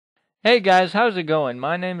Hey guys, how's it going?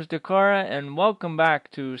 My name is Decora, and welcome back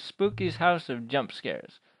to Spooky's House of Jump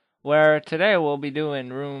Scares, where today we'll be doing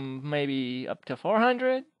room maybe up to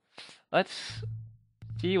 400. Let's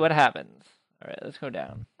see what happens. Alright, let's go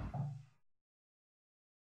down.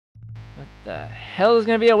 What the hell is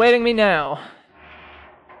going to be awaiting me now?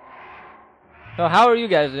 So how are you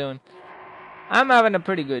guys doing? I'm having a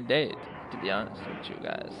pretty good day, to be honest with you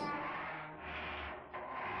guys.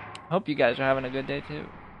 Hope you guys are having a good day too.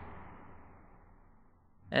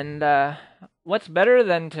 And what's better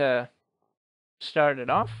than to start it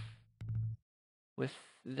off with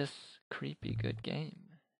this creepy good game?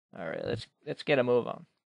 Alright, let's get a move on.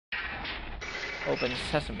 Open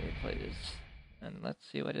sesame, please. And let's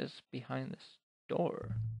see what is behind this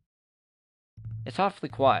door. It's awfully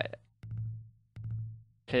quiet.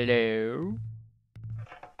 Hello?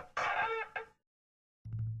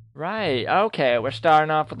 Right, okay, we're starting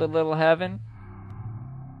off with a little heaven.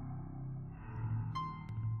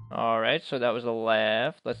 Alright, so that was a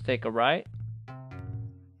left. Let's take a right.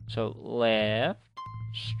 So left,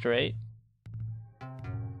 straight,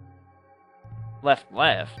 left,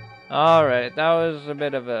 left. Alright, that was a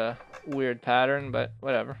bit of a weird pattern, but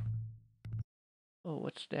whatever. Oh,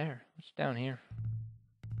 what's there? What's down here?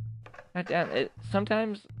 God damn it.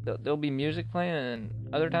 Sometimes there'll be music playing,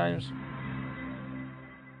 and other times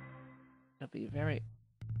it'll be very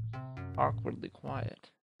awkwardly quiet.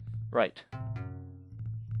 Right.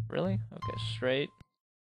 Really? Okay, straight,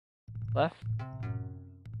 left,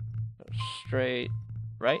 straight,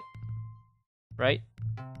 right, right,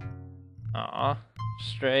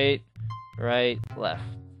 straight, right, left.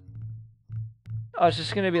 Oh, it's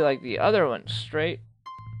just gonna be like the other one. Straight,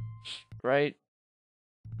 right,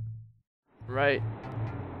 right.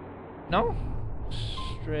 No?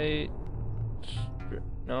 Straight,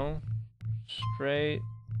 no. Straight,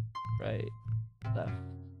 right, left.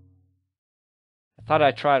 I thought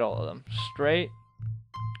I tried all of them. Straight,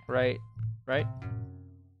 right, right.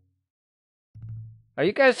 Are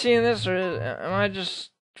you guys seeing this, or am I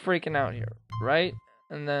just freaking out here? Right,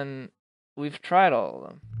 and then we've tried all of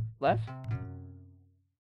them. Left,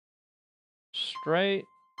 straight,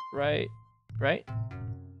 right, right.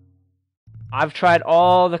 I've tried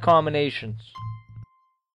all the combinations.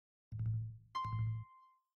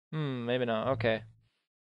 Maybe not. Okay.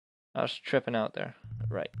 I was tripping out there.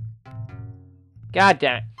 Right. God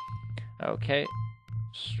damn it. Okay.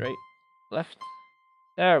 Straight, left.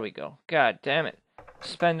 There we go. God damn it.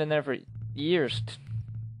 Spending there for years.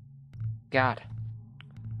 God.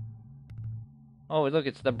 Oh, look,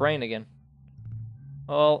 it's the brain again.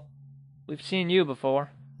 Well, we've seen you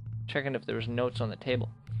before. Checking if there was notes on the table.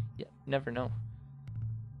 Yeah, never know.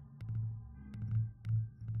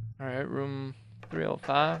 Alright, room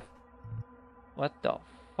 305. What the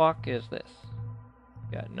fuck is this?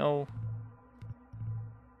 Got no...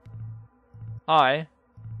 Hi.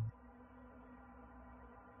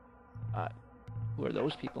 Who are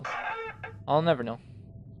those people? I'll never know.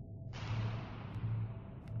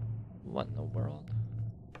 What in the world?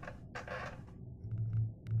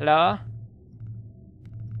 Hello?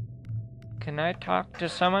 Can I talk to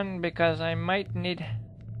someone? Because I might need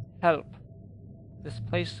help. This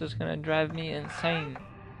place is gonna drive me insane.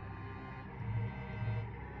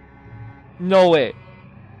 No way.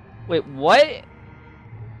 Wait, what?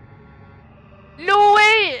 No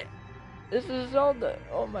way! This is all the...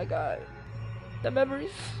 Oh my god. The memories?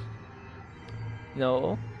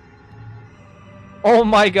 No. Oh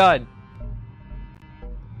my god.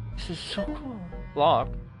 This is so cool. Block.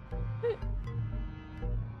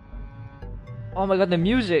 Oh my god, the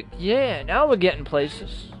music. Yeah, now we're getting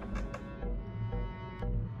places.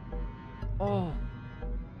 Oh.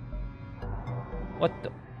 What the...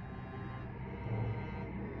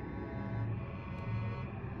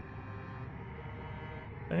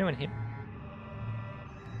 Is anyone here?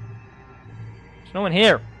 There's no one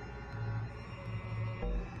here.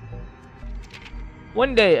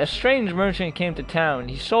 One day, a strange merchant came to town.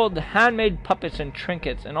 He sold handmade puppets and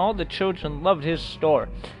trinkets, and all the children loved his store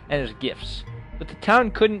and his gifts. But the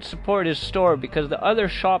town couldn't support his store because the other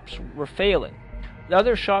shops were failing. The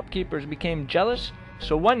other shopkeepers became jealous,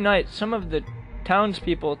 so one night some of the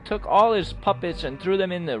townspeople took all his puppets and threw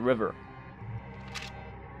them in the river.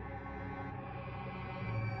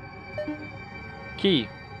 Key.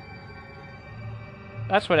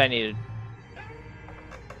 That's what I needed.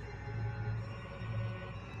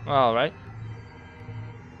 Alright.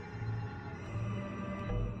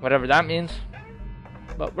 Whatever that means.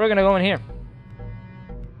 But we're gonna go in here.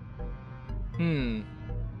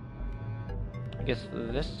 I guess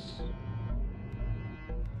this.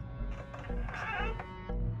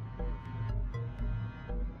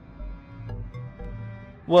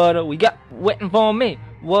 What do we got waiting for me?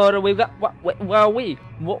 What do we got? What are we?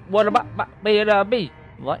 What about B?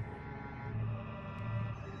 What?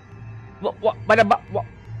 What about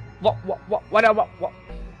what about what?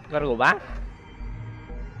 Gotta go back?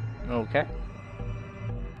 Okay.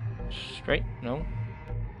 Straight? No.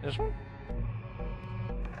 This one?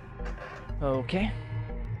 Okay.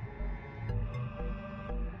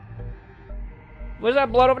 Was that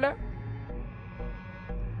blood over there?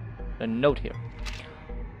 A note here.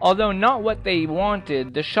 Although not what they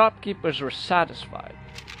wanted, the shopkeepers were satisfied.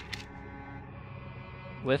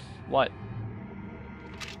 With what?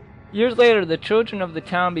 Years later, the children of the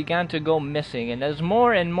town began to go missing, and as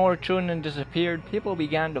more and more children disappeared, people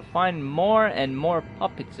began to find more and more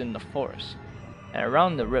puppets in the forest and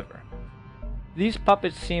around the river. These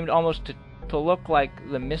puppets seemed almost to look like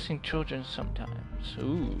the missing children sometimes.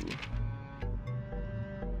 Ooh.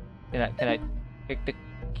 Can I take the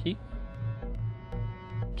key?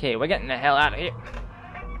 Okay, we're getting the hell out of here.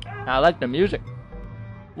 I like the music.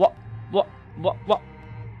 What?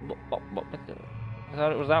 I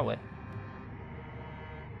thought it was that way.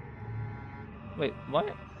 Wait, what?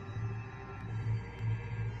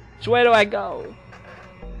 So where do I go?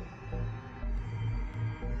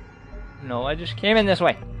 No, I just came in this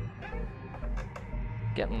way.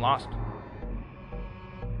 Getting lost.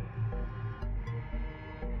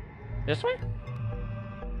 This way?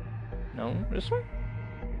 No, this way?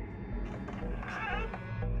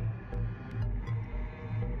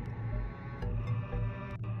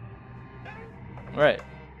 Right.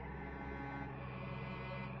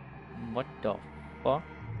 What the fuck?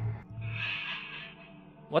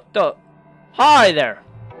 What the? Hi there!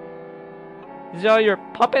 These are your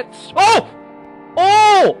puppets? Oh!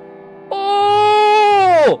 Oh!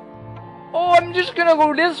 Oh! Oh, I'm just gonna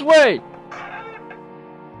go this way!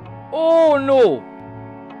 Oh no!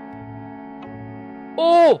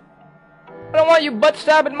 Oh! I don't want you butt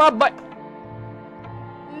stabbing my butt!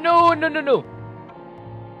 No, no, no, no!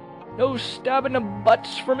 No stabbing the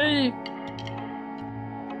butts for me!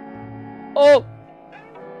 Oh!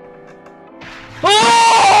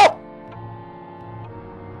 Oh!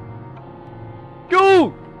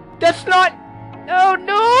 Dude! That's not... Oh,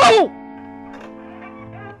 no!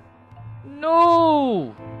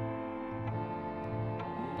 No!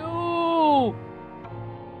 No!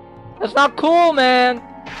 That's not cool, man!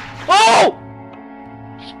 Oh!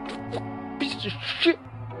 Piece of shit!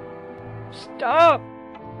 Stop!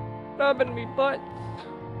 Stabbing me butts.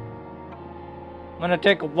 I'm gonna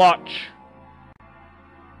take a watch.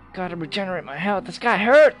 Gotta regenerate my health. This guy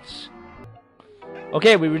hurts!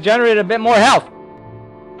 Okay, we regenerated a bit more health.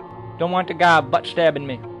 Don't want the guy butt stabbing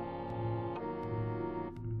me.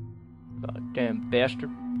 Goddamn bastard.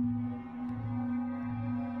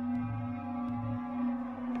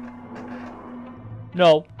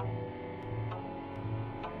 No.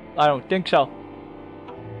 I don't think so.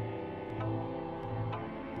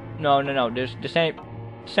 No. This ain't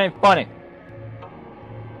funny.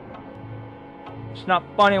 It's not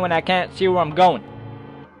funny when I can't see where I'm going.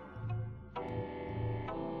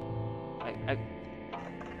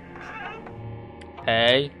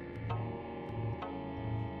 Hey.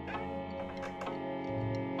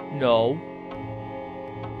 No.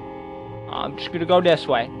 I'm just gonna go this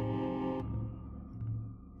way.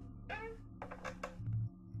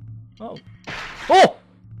 Oh. Oh!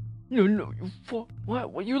 No, you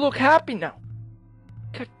what? Well, you look happy now.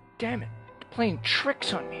 God damn it. You're playing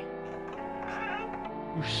tricks on me.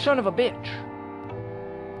 You son of a bitch.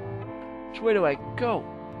 Which way do I go?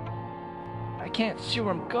 I can't see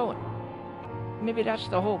where I'm going. Maybe that's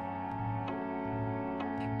the whole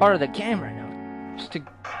part of the game right now. Just to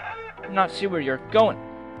not see where you're going.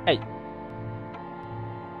 Hey.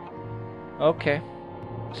 Okay.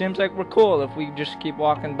 Seems like we're cool if we just keep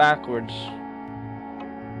walking backwards.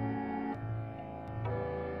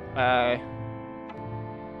 I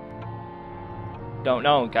don't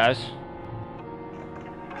know, guys.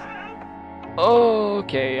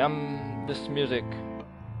 Okay, this music.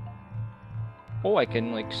 Oh, I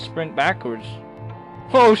can like sprint backwards.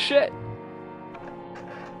 Oh shit!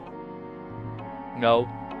 No.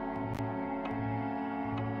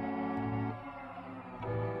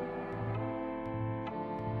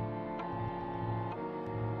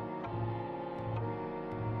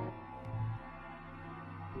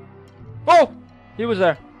 Oh! He was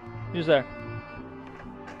there. He was there.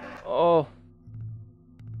 Oh.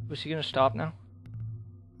 Was he gonna stop now?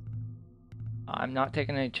 I'm not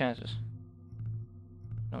taking any chances.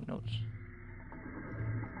 No notes.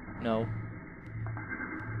 No.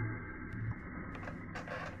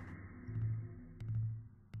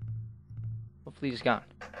 Hopefully he's gone.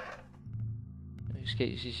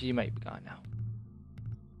 She might be gone now.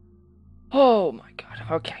 Oh my god.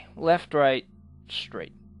 Okay. Left, right,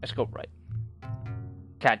 straight. Let's go right.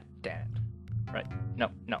 God damn it. Right. No.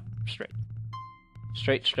 Straight.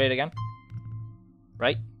 Straight again.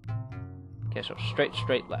 Right. Okay, so straight,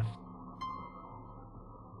 left.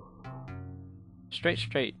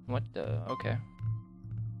 Straight. What the? Okay.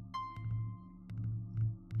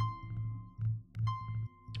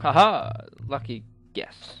 Haha! Lucky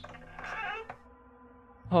guess.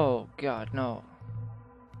 Oh god, no.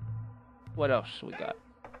 What else we got?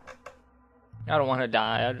 I don't want to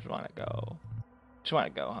die. I just want to go. Just want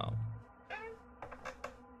to go home.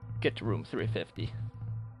 Get to room 350.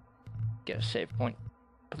 Get a save point,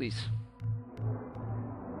 please.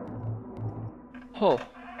 Oh.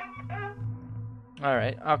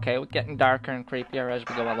 Alright, okay, we're getting darker and creepier as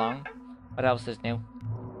we go along. What else is new?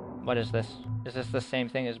 What is this? Is this the same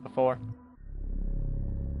thing as before?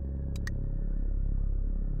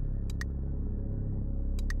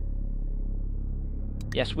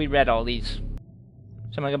 Yes, we read all these.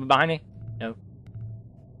 Someone gonna be behind me? No.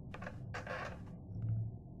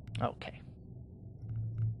 Okay.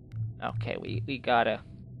 Okay, we gotta...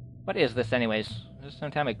 What is this anyways? Is this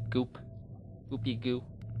some kind of goop? Goopy goo?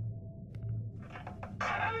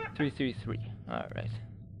 333. Alright.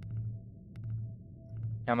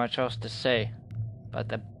 Not much else to say about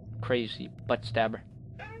that crazy butt stabber.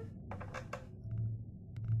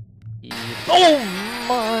 Oh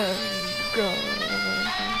my god!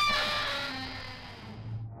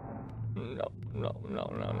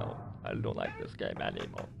 No. I don't like this game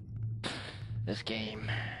anymore. This game.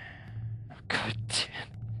 God damn.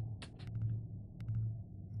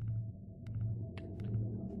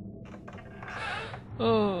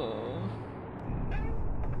 Oh.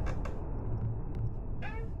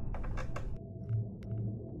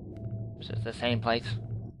 Is this the same place?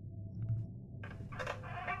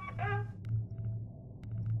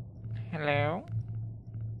 Hello?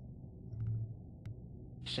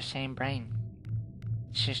 It's the same brain.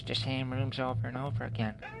 It's just the same rooms over and over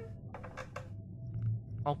again.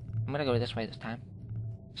 Oh, I'm gonna go this way this time.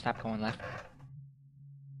 Stop going left.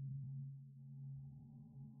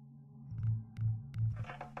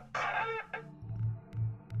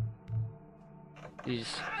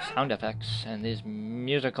 These sound effects and these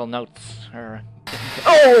musical notes are...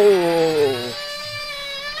 Oh!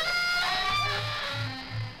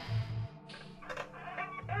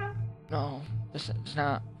 No, this is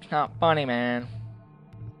not... It's not funny, man.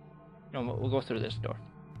 No, we'll go through this door.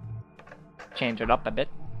 Change it up a bit.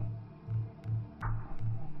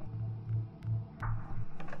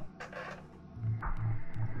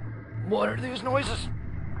 What are these noises?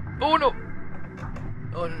 Oh no!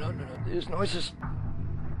 Oh no, these noises.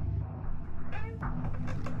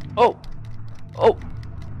 Oh! Oh!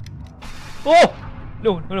 Oh!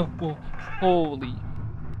 No. Oh. Holy.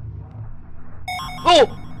 Oh!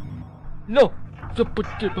 No!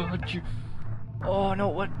 Oh no,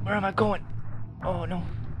 where am I going? Oh no.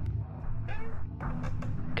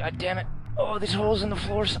 God damn it. Oh, these holes in the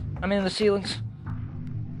floors. I'm in the ceilings.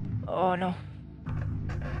 Oh no.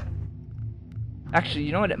 Actually,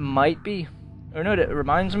 you know what it might be? Or no, it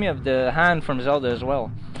reminds me of the hand from Zelda as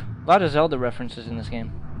well. A lot of Zelda references in this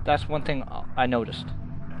game. That's one thing I noticed.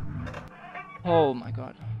 Oh my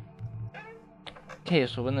god. Okay,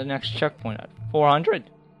 so when the next checkpoint at 400?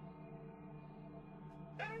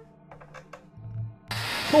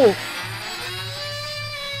 Oh!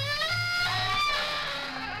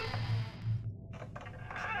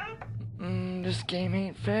 This game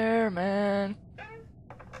ain't fair, man.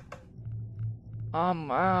 Oh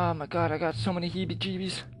my god, I got so many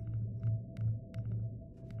heebie-jeebies.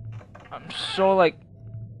 I'm so, like,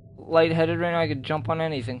 lightheaded right now, I could jump on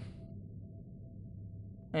anything.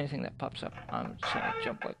 Anything that pops up, I'm just gonna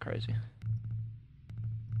jump like crazy.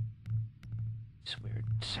 These weird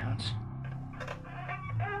sounds.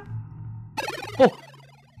 Oh!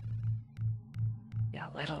 You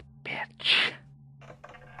little bitch.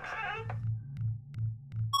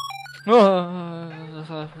 Whoa.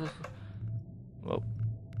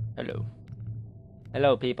 Hello.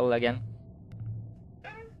 Hello, people, again.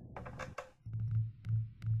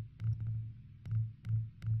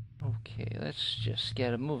 Okay, let's just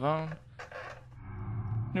get a move on.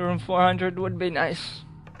 Room 400 would be nice.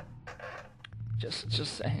 Just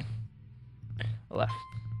saying. Left.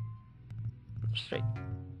 Straight.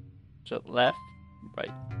 So, left.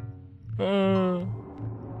 Right.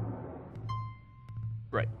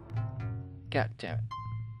 Right. God damn it.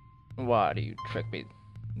 Why do you trick me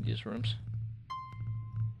in these rooms?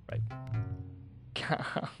 Right.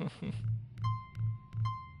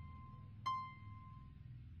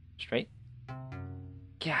 Straight.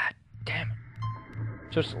 God damn it.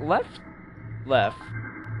 Just left, left,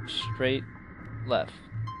 straight, left.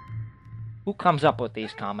 Who comes up with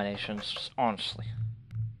these combinations, honestly?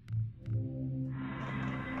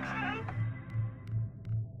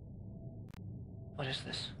 What is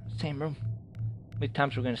this? Same room. How many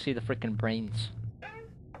times we're gonna see the freaking brains?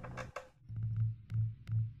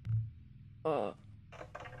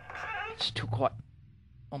 It's too quiet.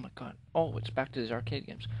 Oh my god. Oh, it's back to these arcade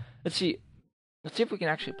games. Let's see. Let's see if we can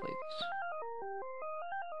actually play this.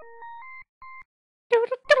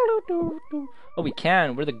 Oh, we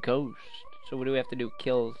can. We're the ghost. So what do we have to do?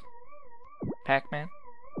 Kill Pac-Man?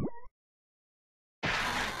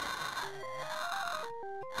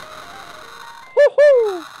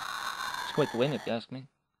 Woohoo! It's quite the win if you ask me.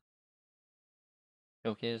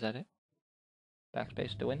 Okay, is that it?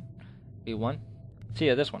 Backspace to win. We won. See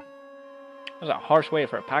ya, this one. That was a harsh way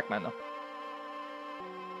for a Pac-Man though.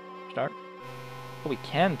 Start. Oh, we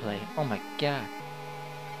can play. Oh my god.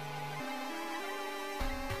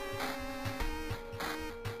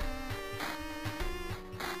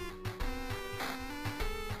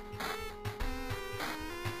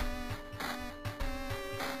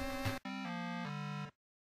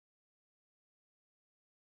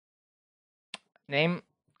 Name,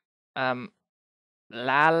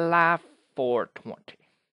 Lala 420.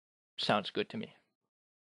 Sounds good to me.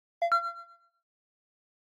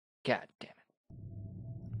 God damn it.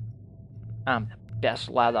 I'm the best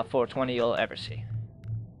Lala 420 you'll ever see.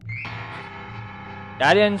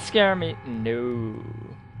 That didn't scare me. No.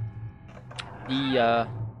 The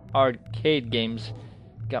arcade games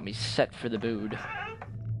got me set for the bood.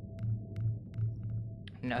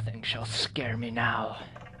 Nothing shall scare me now.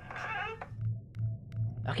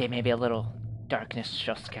 Okay, maybe a little darkness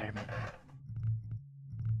shall scare me.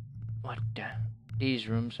 What, these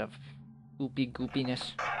rooms of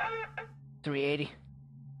goopiness. 380.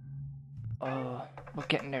 Oh, we're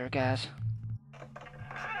getting there, guys.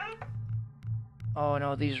 Oh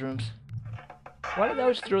no, these rooms. Why did I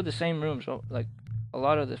always throw the same rooms? Like, a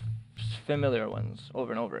lot of the familiar ones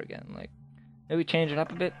over and over again. Like, maybe change it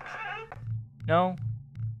up a bit? No?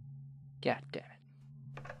 God damn it.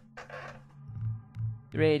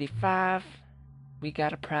 385. We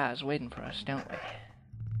got a prize waiting for us, don't we?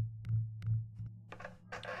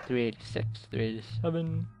 386,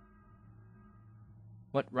 387.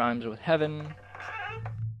 What rhymes with heaven?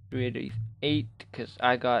 388, because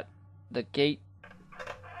I got the gate.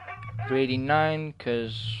 389,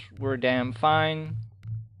 because we're damn fine.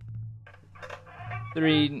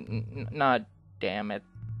 Not damn it.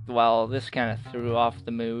 Well, this kind of threw off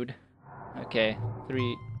the mood. Okay,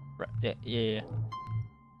 3, right, yeah.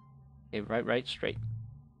 Okay, right, straight.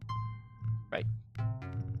 Right.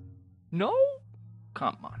 No?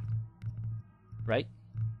 Come on. Right.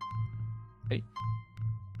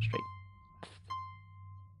 Straight.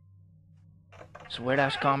 So weird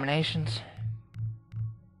ass combinations.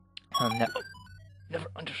 I'll never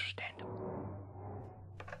understand them.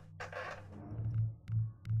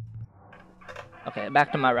 Okay,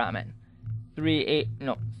 back to my ramen.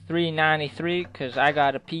 393, cause I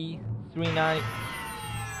got a P.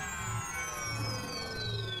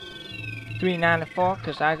 394,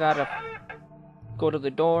 cause I gotta go to the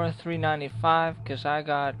door. 395, cause I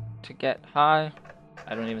got to get high.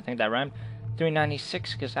 I don't even think that rhymed.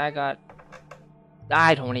 396, cause I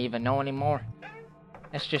don't even know anymore.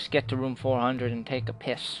 Let's just get to room 400 and take a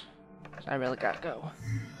piss, cause I really gotta go.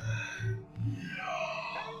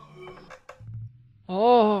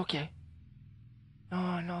 Oh, okay.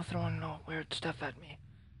 No throwing no weird stuff at me.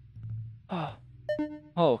 Oh.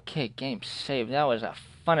 Okay, game saved. That was a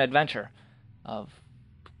fun adventure of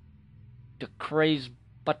the crazed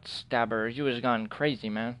butt stabber. You was gone crazy,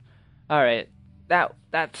 man. Alright,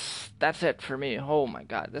 that's it for me. Oh my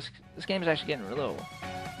god, this game is actually getting a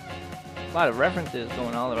lot of references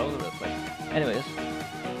going all over the place. Anyways,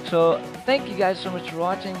 so thank you guys so much for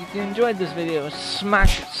watching. If you enjoyed this video,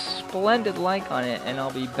 smash a splendid like on it, and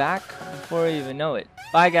I'll be back before you even know it.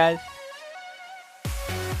 Bye guys.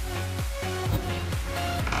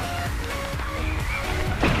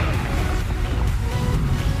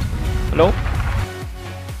 Hello?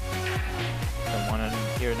 Don't want to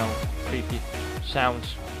hear no creepy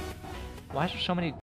sounds. Why is there so many